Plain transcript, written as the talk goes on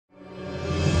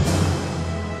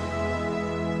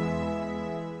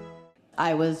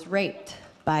I was raped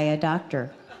by a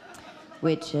doctor,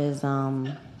 which is, you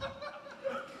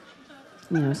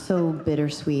know, so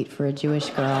bittersweet for a Jewish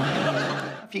girl.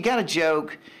 If you got a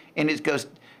joke and it goes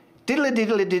diddly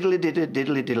diddly diddly diddly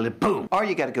diddly diddly boom, or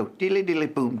you got to go diddly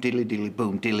diddly boom, diddly diddly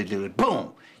boom, diddly diddly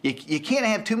boom. You can't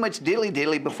have too much diddly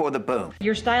diddly before the boom.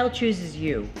 Your style chooses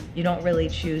you. You don't really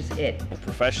choose it. A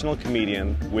professional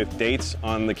comedian with dates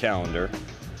on the calendar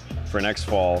for next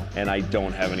fall, and I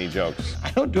don't have any jokes.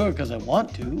 I don't do it because I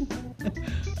want to.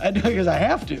 I do it because I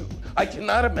have to. I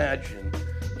cannot imagine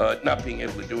not being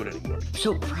able to do it anymore. I'm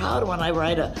so proud when I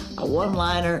write a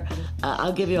one-liner.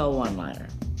 I'll give you a one-liner.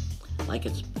 Like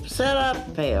it's set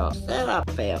up, payoff, set up,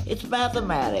 payoff. It's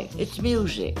mathematics, it's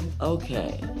music.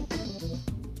 Okay.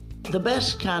 The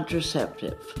best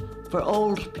contraceptive for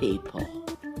old people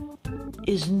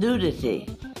is nudity.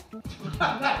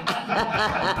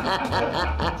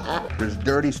 There's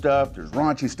dirty stuff, there's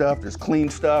raunchy stuff, there's clean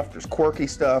stuff, there's quirky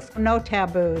stuff. No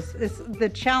taboos. The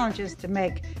challenge is to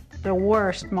make the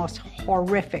worst, most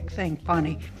horrific thing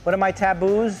funny. What are my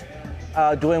taboos?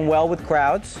 Doing well with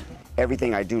crowds.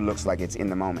 Everything I do looks like it's in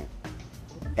the moment.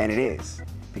 And it is,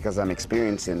 because I'm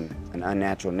experiencing an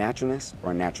unnatural naturalness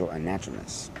or a natural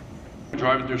unnaturalness.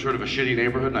 Driving through sort of a shitty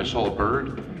neighborhood and I saw a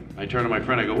bird. I turned to my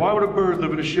friend, I go, why would a bird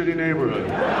live in a shitty neighborhood?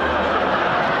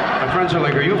 My friends are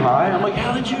like, are you high? I'm like,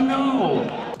 how did you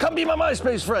know? Come be my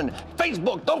MySpace friend.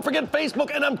 Facebook, don't forget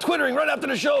Facebook, and I'm Twittering right after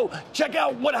the show. Check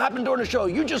out what happened during the show.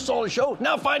 You just saw the show.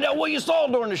 Now find out what you saw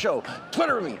during the show.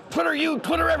 Twitter me, Twitter you,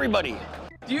 Twitter everybody.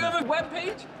 Do you have a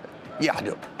webpage? Yeah, I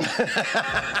do.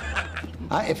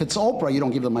 If it's Oprah, you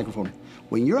don't give the microphone.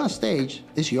 When you're on stage,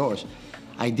 it's yours.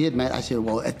 I did, Matt. I said,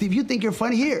 well, if you think you're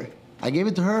funny, here. I gave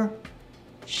it to her.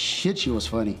 Shit, she was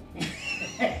funny.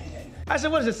 I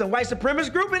said, what is this, some white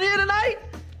supremacist group in here tonight?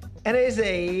 And they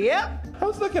say, yep. I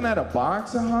was looking at a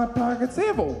box of Hot Pockets. They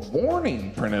have a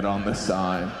warning printed on the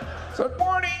side. So,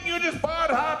 warning, you just bought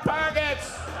Hot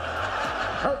Pockets.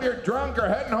 Hope you're drunk or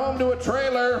heading home to a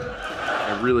trailer.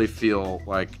 I really feel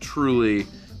like truly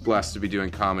blessed to be doing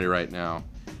comedy right now.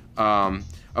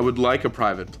 I would like a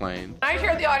private plane. I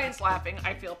hear the audience laughing.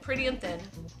 I feel pretty and thin.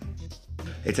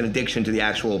 It's an addiction to the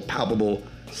actual palpable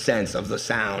sense of the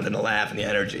sound and the laugh and the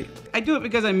energy. I do it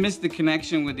because I miss the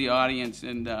connection with the audience,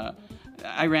 and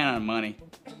I ran out of money.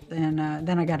 And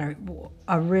then I got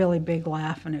a really big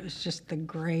laugh, and it was just the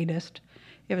greatest.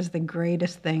 It was the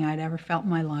greatest thing I'd ever felt in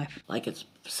my life. Like it's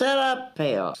set up,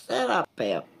 payoff, set up,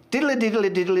 payoff. Diddly diddly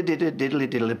diddly diddly diddly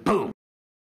diddly boom.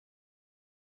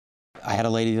 I had a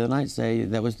lady the other night say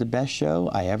that was the best show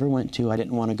I ever went to I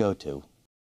didn't want to go to.